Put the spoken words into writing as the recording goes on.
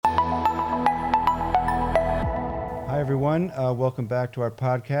everyone. Welcome back to our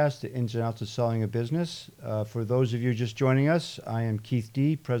podcast, The Ins and Outs of Selling a Business. For those of you just joining us, I am Keith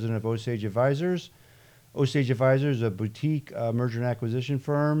D., president of Osage Advisors. Osage Advisors is a boutique merger and acquisition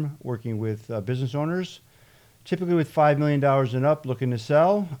firm working with business owners, typically with $5 million and up, looking to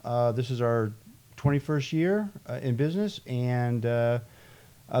sell. This is our 21st year in business, and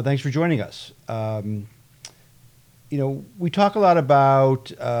thanks for joining us. We talk a lot about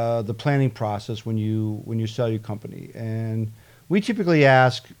the planning process when you sell your company, and we typically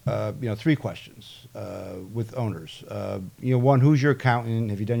ask three questions with owners. One, who's your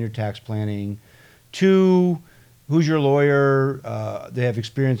accountant? Have you done your tax planning? Two, who's your lawyer? They have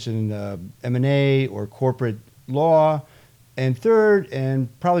experience in M&A or corporate law. And third, and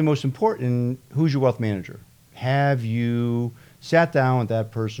probably most important, who's your wealth manager? Have you sat down with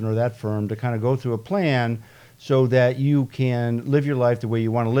that person or that firm to kind of go through a plan so that you can live your life the way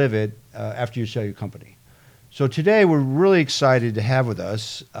you want to live it after you sell your company? So today we're really excited to have with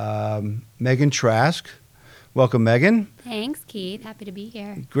us Megan Trask. Welcome, Megan. Thanks, Keith. Happy to be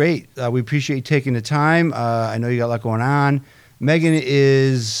here. Great. We appreciate you taking the time. I know you got a lot going on. Megan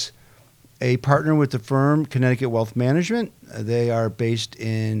is a partner with the firm Connecticut Wealth Management. They are based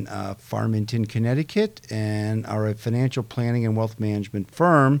in Farmington, Connecticut, and are a financial planning and wealth management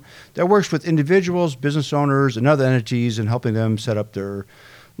firm that works with individuals, business owners, and other entities in helping them set up their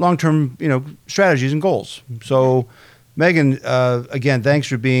long-term, strategies and goals. So, Megan, again, thanks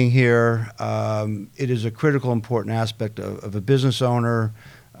for being here. It is a critical, important aspect of a business owner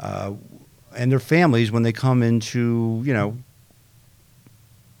and their families when they come into,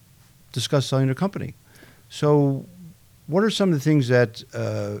 discuss selling their company. So what are some of the things that,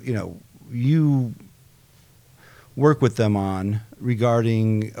 you work with them on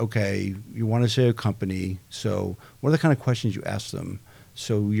regarding, okay, you want to sell a company, so what are the kind of questions you ask them?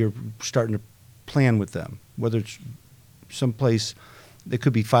 So you're starting to plan with them, whether it's someplace that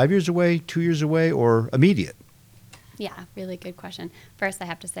could be 5 years away, 2 years away, or immediate. Yeah, really good question. First, I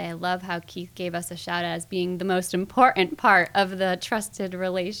have to say I love how Keith gave us a shout out as being the most important part of the trusted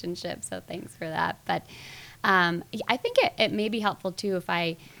relationship. So thanks for that. But I think it may be helpful too if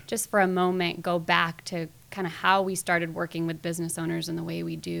I just for a moment go back to kind of how we started working with business owners and the way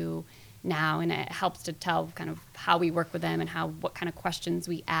we do now, and it helps to tell kind of how we work with them and what kind of questions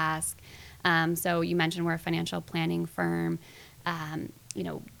we ask. So you mentioned we're a financial planning firm.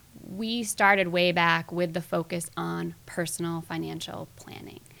 We started way back with the focus on personal financial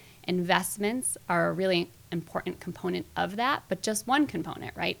planning. Investments are a really important component of that, but just one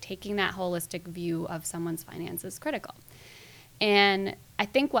component, right? Taking that holistic view of someone's finances is critical. And I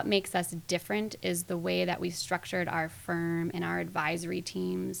think what makes us different is the way that we structured our firm and our advisory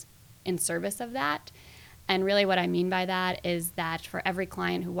teams in service of that. And really what I mean by that is that for every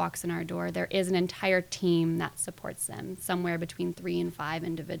client who walks in our door, there is an entire team that supports them, somewhere between 3 and 5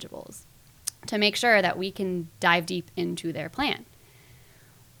 individuals, to make sure that we can dive deep into their plan.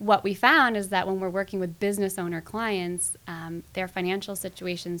 What we found is that when we're working with business owner clients, their financial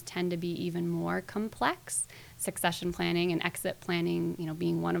situations tend to be even more complex. Succession planning and exit planning,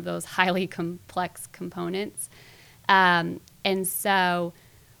 being one of those highly complex components. And so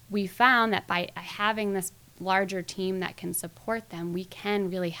we found that by having this larger team that can support them, we can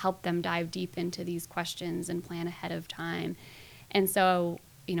really help them dive deep into these questions and plan ahead of time. And so,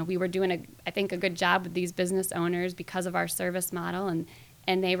 we were doing I think a good job with these business owners because of our service model,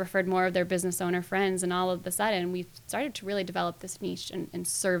 and they referred more of their business owner friends, and all of a sudden we started to really develop this niche in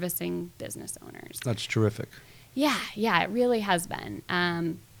servicing business owners. That's terrific. Yeah, it really has been.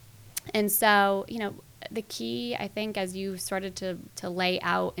 And so, the key, I think, as you started to lay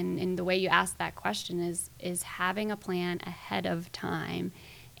out in the way you asked that question is having a plan ahead of time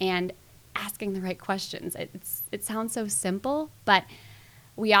and asking the right questions. It sounds so simple, but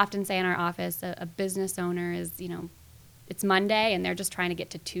we often say in our office a business owner is, it's Monday and they're just trying to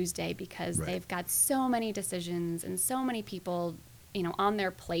get to Tuesday because Right. They've got so many decisions and so many people, on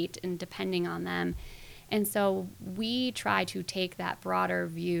their plate and depending on them. And so we try to take that broader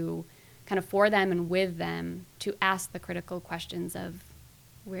view kind of for them and with them to ask the critical questions of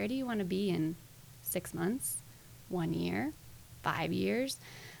where do you want to be in 6 months, 1 year, 5 years?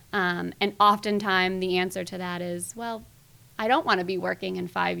 And oftentimes the answer to that is, well, I don't want to be working in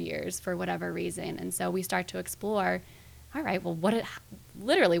 5 years for whatever reason. And so we start to explore, all right, well, what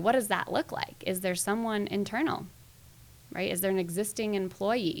does that look like? Is there someone internal, right? Is there an existing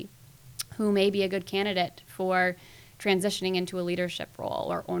employee who may be a good candidate for transitioning into a leadership role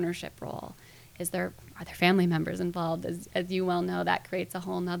or ownership role? Are there family members involved? As you well know, that creates a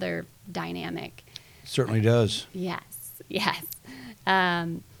whole nother dynamic. Certainly does. Yes.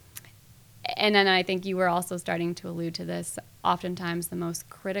 And then I think you were also starting to allude to this. Oftentimes the most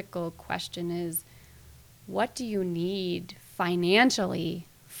critical question is, what do you need financially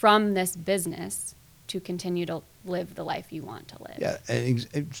from this business to continue to live the life you want to live? Yeah, and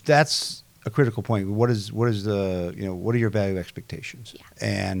that's a critical point. What are your value expectations? Yeah.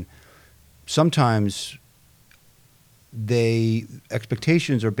 And sometimes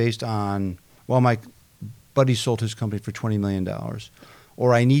expectations are based on, well, my buddy sold his company for $20 million,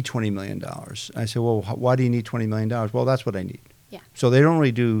 or I need $20 million. And I say, well, why do you need $20 million? Well, that's what I need. Yeah. So they don't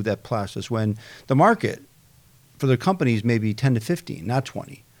really do that process when the market for the companies may be 10 to 15, not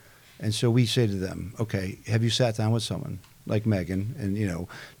 20. And so we say to them, okay, have you sat down with someone like Megan and,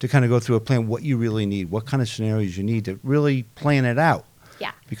 to kind of go through a plan, what you really need, what kind of scenarios you need to really plan it out.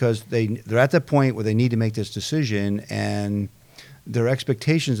 Yeah. Because they're at the point where they need to make this decision, and their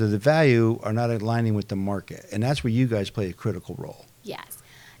expectations of the value are not aligning with the market. And that's where you guys play a critical role. Yes.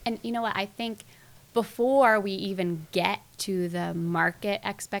 And you know what? I think before we even get to the market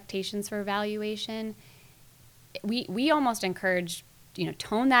expectations for valuation, we almost encourage,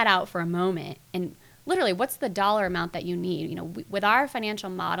 tone that out for a moment. And literally, what's the dollar amount that you need? With our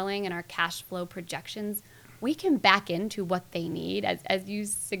financial modeling and our cash flow projections, we can back into what they need. As you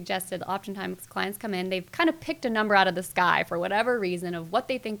suggested, oftentimes clients come in, they've kind of picked a number out of the sky for whatever reason of what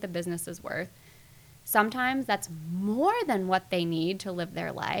they think the business is worth. Sometimes that's more than what they need to live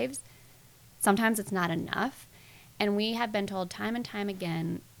their lives. Sometimes it's not enough. And we have been told time and time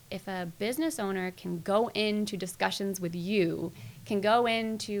again, if a business owner can go into discussions with you, can go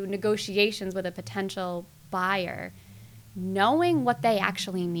into negotiations with a potential buyer, knowing what they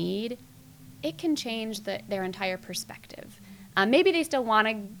actually need, it can change their entire perspective. Maybe they still want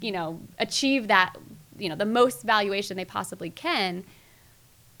to, achieve that, the most valuation they possibly can,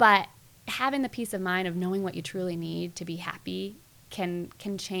 but having the peace of mind of knowing what you truly need to be happy can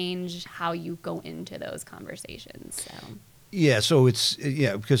change how you go into those conversations. So. Yeah, so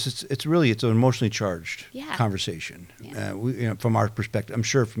because it's really an emotionally charged conversation. Yeah. From our perspective, I'm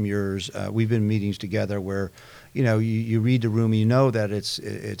sure from yours, we've been in meetings together where, you read the room, that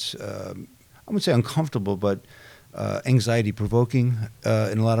it's I wouldn't say uncomfortable, but anxiety provoking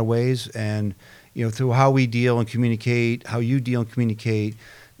in a lot of ways, and through how we deal and communicate, how you deal and communicate,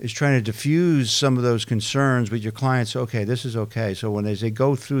 is trying to diffuse some of those concerns with your clients. Okay, this is okay. So when they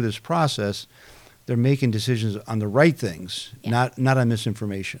go through this process, they're making decisions on the right things, not on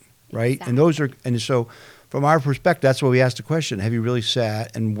misinformation, right? Exactly. And so from our perspective, that's why we asked the question: have you really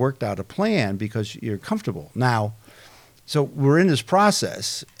sat and worked out a plan because you're comfortable now? So we're in this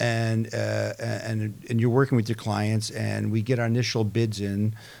process, and you're working with your clients, and we get our initial bids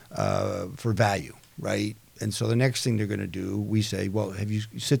in for value, right? And so the next thing they're going to do, we say, well, have you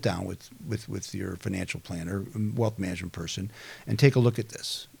sit down with your financial planner, wealth management person, and take a look at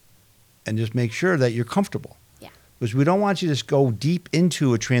this, and just make sure that you're comfortable. Yeah. Because we don't want you to just go deep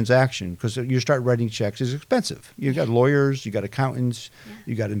into a transaction, because you start writing checks. It's expensive. You got lawyers, you got accountants,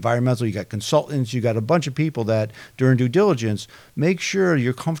 you got environmental, you got consultants, you got a bunch of people that during due diligence make sure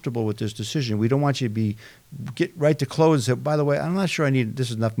you're comfortable with this decision. We don't want you to get right to close and say, by the way, I'm not sure this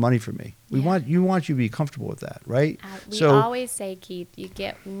is enough money for me. We want you to be comfortable with that, right? We always say, Keith, you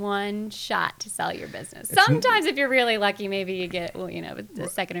get one shot to sell your business. Sometimes if you're really lucky, maybe you get, the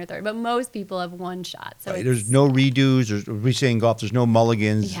second or third, but most people have one shot. So there's no redos, or we say in golf, there's no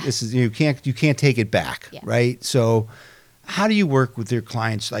mulligans. Yeah. This is, you can't take it back, right? So how do you work with your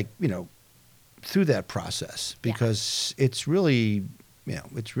clients, through that process? Because it's really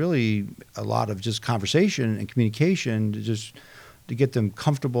a lot of just conversation and communication to get them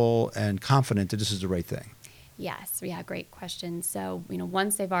comfortable and confident that this is the right thing. Yes, great question. So,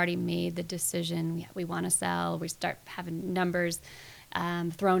 once they've already made the decision, we want to sell, we start having numbers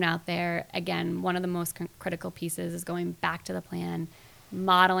thrown out there. Again, one of the most critical pieces is going back to the plan,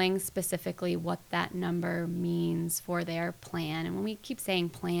 modeling specifically what that number means for their plan. And when we keep saying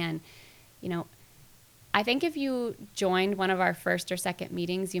plan, I think if you joined one of our first or second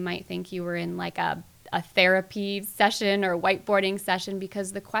meetings, you might think you were in like a therapy session or whiteboarding session,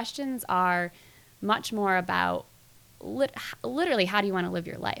 because the questions are much more about literally, how do you want to live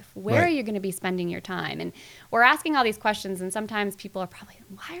your life? Where are you going to be spending your time? And we're asking all these questions, and sometimes people are probably,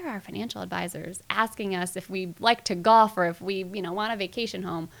 why are our financial advisors asking us if we like to golf or if we, want a vacation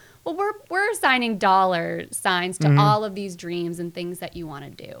home? Well, we're assigning dollar signs to all of these dreams and things that you want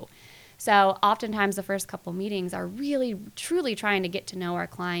to do. So oftentimes the first couple meetings are really, truly trying to get to know our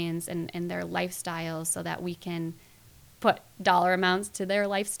clients and their lifestyles, so that we can put dollar amounts to their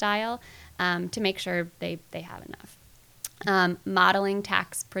lifestyle to make sure they have enough. Modeling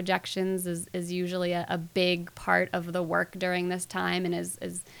tax projections is usually a big part of the work during this time, and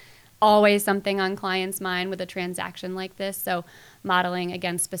is always something on clients' mind with a transaction like this. So modeling,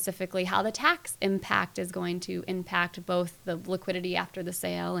 again, specifically how the tax impact is going to impact both the liquidity after the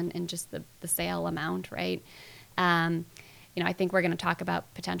sale and just the sale amount, right? I think we're going to talk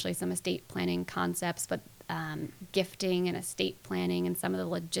about potentially some estate planning concepts, but gifting and estate planning and some of the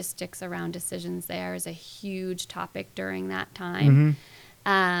logistics around decisions there is a huge topic during that time.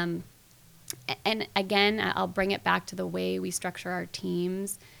 And again, I'll bring it back to the way we structure our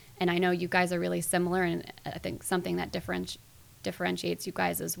teams. And I know you guys are really similar, and I think something that differentiates you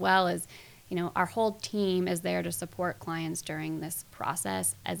guys as well is, our whole team is there to support clients during this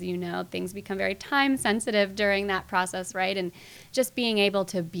process. As you know, things become very time sensitive during that process, right? And just being able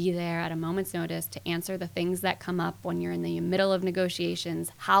to be there at a moment's notice to answer the things that come up when you're in the middle of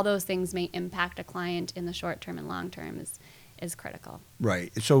negotiations, how those things may impact a client in the short term and long term is critical.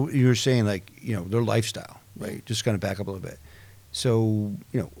 Right. So you're saying their lifestyle, right? Just kind of back up a little bit. So,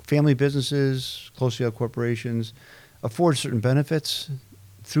 family businesses, closely held corporations afford certain benefits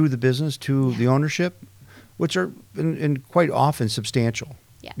through the business to the ownership, which are and quite often substantial.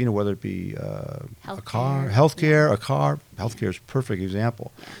 Yeah. Whether it be a car, healthcare, a car. Healthcare is a perfect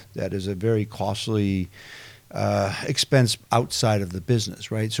example. Yeah. That is a very costly expense outside of the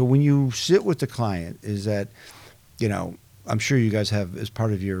business, right? So when you sit with the client, is that, I'm sure you guys have, as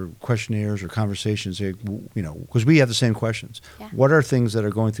part of your questionnaires or conversations, because we have the same questions. Yeah. What are things that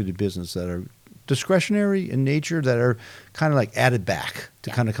are going through the business that are discretionary in nature, that are kind of like added back to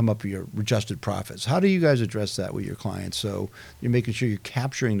kind of come up with your adjusted profits? How do you guys address that with your clients? So you're making sure you're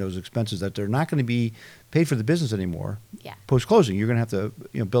capturing those expenses, that they're not going to be paid for the business anymore. Yeah. Post-closing, you're going to have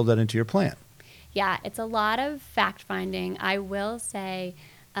to build that into your plan. Yeah, it's a lot of fact-finding. I will say,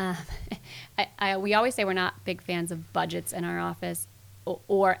 we always say we're not big fans of budgets in our office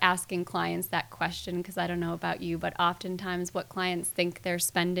or asking clients that question, because I don't know about you, but oftentimes what clients think they're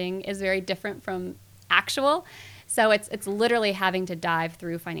spending is very different from actual. So it's literally having to dive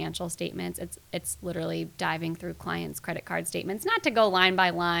through financial statements. It's literally diving through clients' credit card statements, not to go line by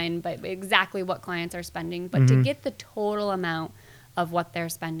line, but exactly what clients are spending, but to get the total amount of what they're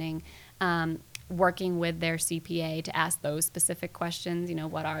spending. Working with their CPA to ask those specific questions,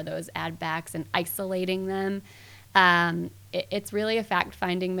 what are those add backs, and isolating them. It's really a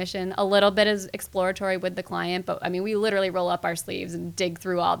fact-finding mission. A little bit is exploratory with the client, but we literally roll up our sleeves and dig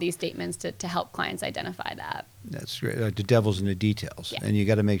through all these statements to help clients identify that. That's great. The devil's in the details, and you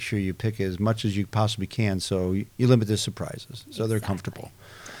got to make sure you pick as much as you possibly can, so you limit the surprises, so they're comfortable.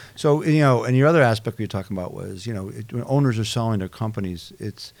 So, and your other aspect we were talking about was, when owners are selling their companies,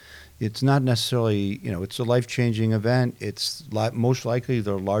 it's not necessarily, it's a life-changing event. It's most likely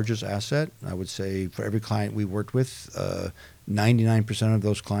their largest asset. I would say for every client we worked with, 99% of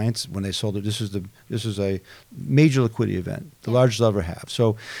those clients, when they sold it, this is a major liquidity event, the largest they'll ever have.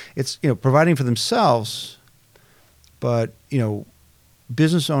 So it's, providing for themselves, but,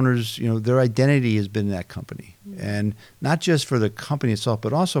 business owners, their identity has been that company. And not just for the company itself,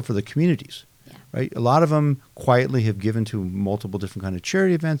 but also for the communities. Right? A lot of them quietly have given to multiple different kind of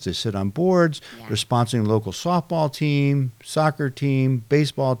charity events. They sit on boards. Yeah. They're sponsoring a local softball team, soccer team,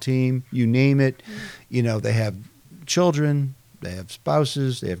 baseball team, you name it. They have children, they have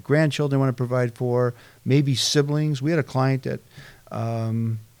spouses, they have grandchildren they want to provide for, maybe siblings. We had a client that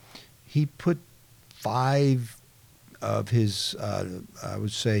he put 5 of his, I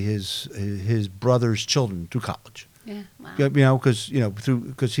would say his brother's children through college. Yeah, wow. Because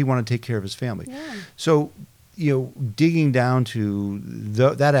he wanted to take care of his family. Yeah. So, digging down to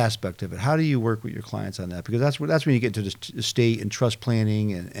that aspect of it, how do you work with your clients on that? Because that's when you get to the estate and trust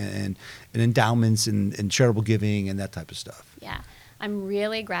planning and endowments and charitable giving and that type of stuff. Yeah, I'm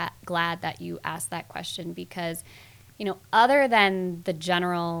really glad that you asked that question, because, other than the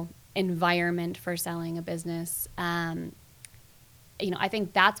general environment for selling a business, I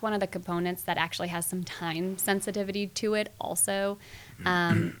think that's one of the components that actually has some time sensitivity to it also,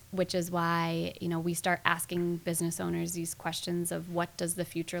 which is why, we start asking business owners these questions of what does the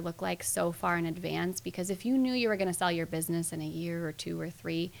future look like so far in advance. Because if you knew you were going to sell your business in a year or 2 or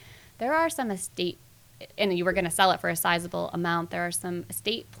 3, there are some and you were going to sell it for a sizable amount, there are some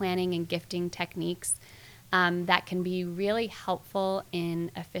estate planning and gifting techniques that can be really helpful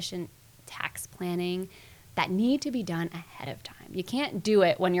in efficient tax planning that need to be done ahead of time. You can't do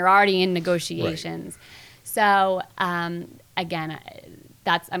it when you're already in negotiations. Right. So again,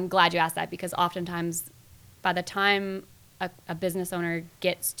 I'm glad you asked that, because oftentimes by the time a business owner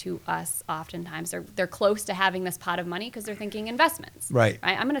gets to us, oftentimes they're close to having this pot of money because they're thinking investments. Right.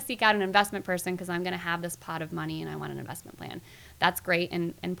 I'm going to seek out an investment person because I'm going to have this pot of money and I want an investment plan. That's great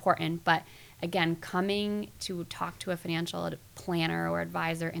and important, but again, coming to talk to a financial planner or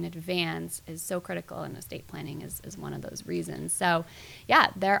advisor in advance is so critical, and estate planning is one of those reasons. So,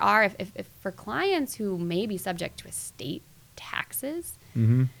 yeah, there are, if for clients who may be subject to estate taxes,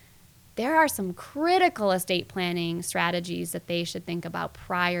 there are some critical estate planning strategies that they should think about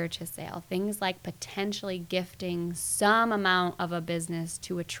prior to sale. Things like potentially gifting some amount of a business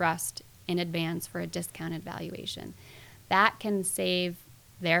to a trust in advance for a discounted valuation. That can save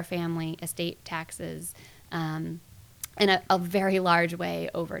their family estate taxes in a very large way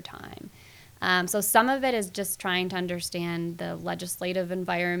over time. So some of it is just trying to understand the legislative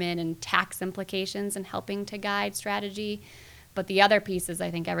environment and tax implications and helping to guide strategy. But the other piece is, I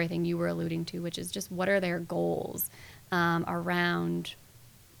think, everything you were alluding to, which is just what are their goals around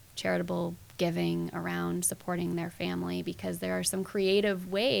charitable giving, around supporting their family, because there are some creative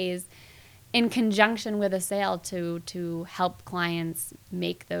ways in conjunction with a sale to help clients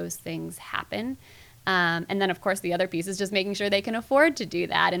make those things happen. And then, of course, the other piece is just making sure they can afford to do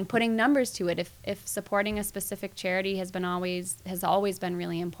that and putting numbers to it. If supporting a specific charity has always been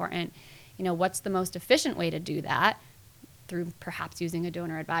really important, what's the most efficient way to do that? Through perhaps using a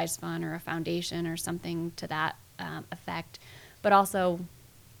donor advised fund or a foundation or something to that effect. But also,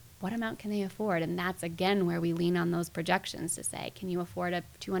 what amount can they afford? And that's, again, where we lean on those projections to say, can you afford a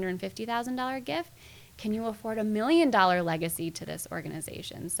 $250,000 gift? Can you afford $1 million legacy to this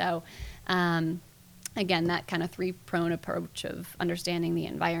organization? So, again, that kind of three-pronged approach of understanding the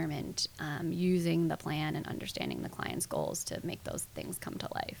environment, using the plan, and understanding the client's goals to make those things come to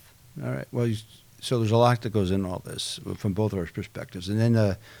life. All right. Well, so there's a lot that goes in all this from both of our perspectives. And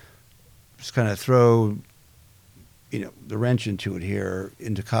then just kind of throw the wrench into it here,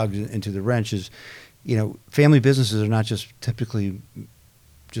 into the wrench is, family businesses are not just typically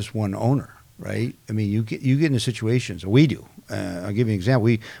just one owner, right? I mean, you get into situations, we do. I'll give you an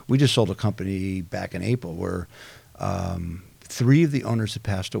example. We just sold a company back in April where 3 of the owners had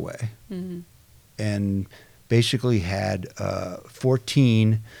passed away, and basically had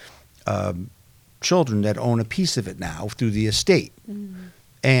 14 children that own a piece of it now through the estate.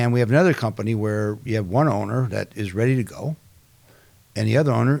 And we have another company where you have one owner that is ready to go, and the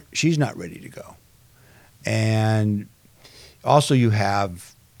other owner, she's not ready to go. And also you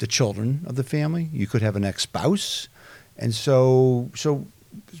have the children of the family. You could have an ex-spouse. And so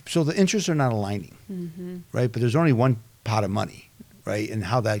the interests are not aligning, right? But there's only one pot of money, right? And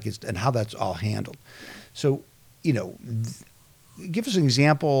how that's all handled. So, give us an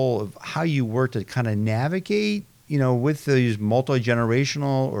example of how you work to kind of navigate with these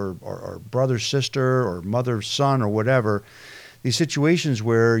multi-generational or brother, sister, or mother, son, or whatever, these situations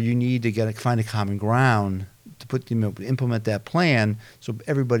where you need to find a common ground to implement that plan so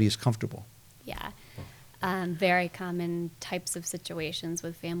everybody is comfortable. Yeah. Very common types of situations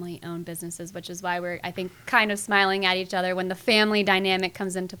with family-owned businesses, which is why we're, I think, kind of smiling at each other when the family dynamic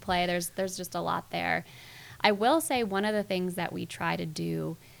comes into play. There's just a lot there. I will say one of the things that we try to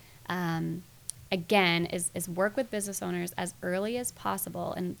do again, is work with business owners as early as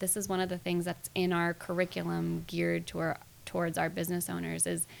possible. And this is one of the things that's in our curriculum geared towards our business owners,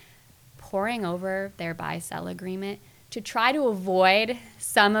 is pouring over their buy-sell agreement to try to avoid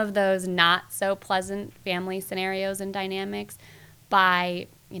some of those not so pleasant family scenarios and dynamics by,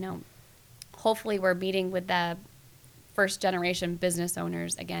 hopefully we're meeting with the first generation business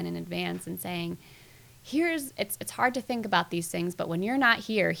owners again in advance and saying, it's hard to think about these things, but when you're not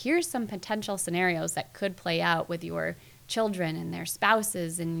here, here's some potential scenarios that could play out with your children and their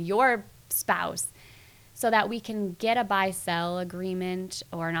spouses and your spouse, so that we can get a buy-sell agreement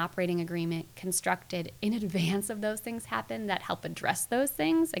or an operating agreement constructed in advance of those things happen that help address those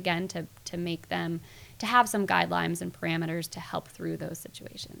things, again, to make them, to have some guidelines and parameters to help through those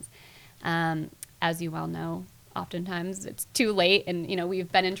situations. As you well know, oftentimes it's too late, and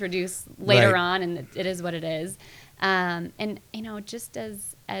we've been introduced later on, and it is what it is. And just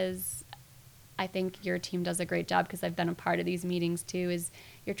as I think your team does a great job, because I've been a part of these meetings too, is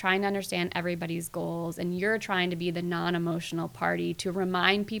you're trying to understand everybody's goals, and you're trying to be the non-emotional party to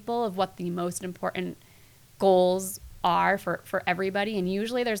remind people of what the most important goals are for everybody. And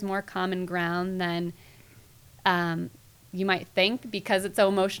usually there's more common ground than you might think, because it's so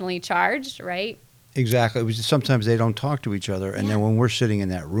emotionally charged, right? Exactly. It was just sometimes they don't talk to each other, and then when we're sitting in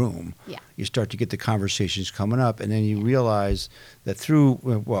that room, you start to get the conversations coming up, and then you realize that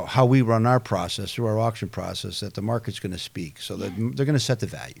through how we run our process, through our auction process, that the market's going to speak, so that they're going to set the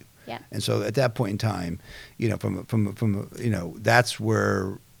value. Yeah. And so at that point in time, from that's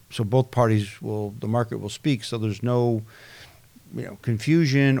where, so both parties the market will speak, so there's no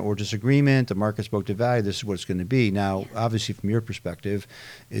confusion or disagreement. The market spoke to value. This is what it's going to be. Now, obviously, from your perspective,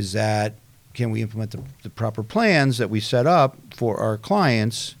 is that can we implement the proper plans that we set up for our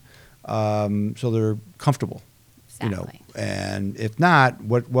clients so they're comfortable? Exactly. And if not,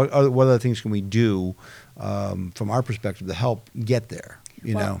 what other things can we do from our perspective to help get there?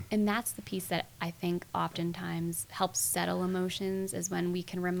 And that's the piece that I think oftentimes helps settle emotions is when we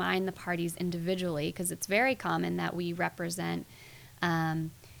can remind the parties individually, because it's very common that we represent,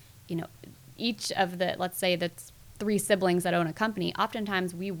 each of the, let's say that's 3 siblings that own a company.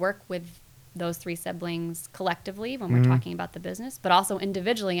 Oftentimes we work with those 3 siblings collectively when we're talking about the business, but also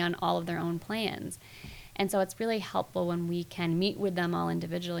individually on all of their own plans. And so it's really helpful when we can meet with them all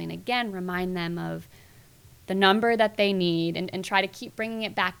individually and again, remind them of the number that they need and try to keep bringing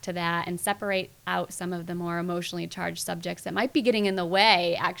it back to that and separate out some of the more emotionally charged subjects that might be getting in the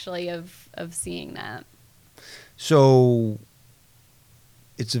way actually of seeing that. So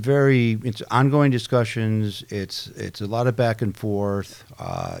it's ongoing discussions. It's a lot of back and forth.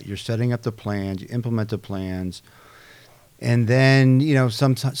 You're setting up the plans, you implement the plans, and then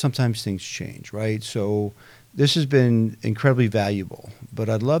sometimes things change, right? So this has been incredibly valuable, but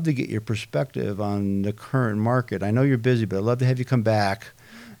I'd love to get your perspective on the current market. I know you're busy, but I'd love to have you come back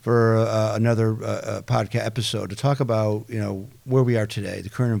for another podcast episode to talk about where we are today, the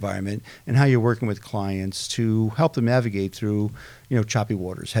current environment, and how you're working with clients to help them navigate through choppy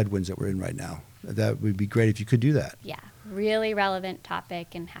waters, headwinds that we're in right now. That would be great if you could do that. Yeah, really relevant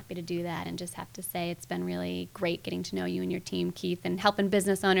topic and happy to do that. And just have to say it's been really great getting to know you and your team, Keith, and helping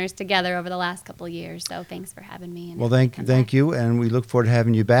business owners together over the last couple of years. So thanks for having me. Well, thank you, and we look forward to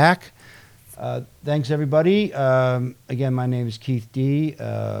having you back. Thanks, everybody. Again, my name is Keith D.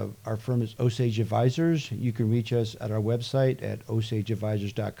 Our firm is Osage Advisors. You can reach us at our website at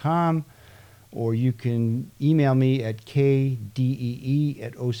osageadvisors.com, or you can email me at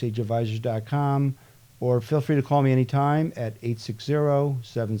kdee@osageadvisors.com, or feel free to call me anytime at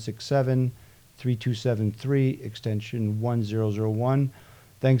 860-767-3273, extension 1001.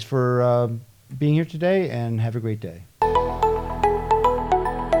 Thanks for being here today, and have a great day.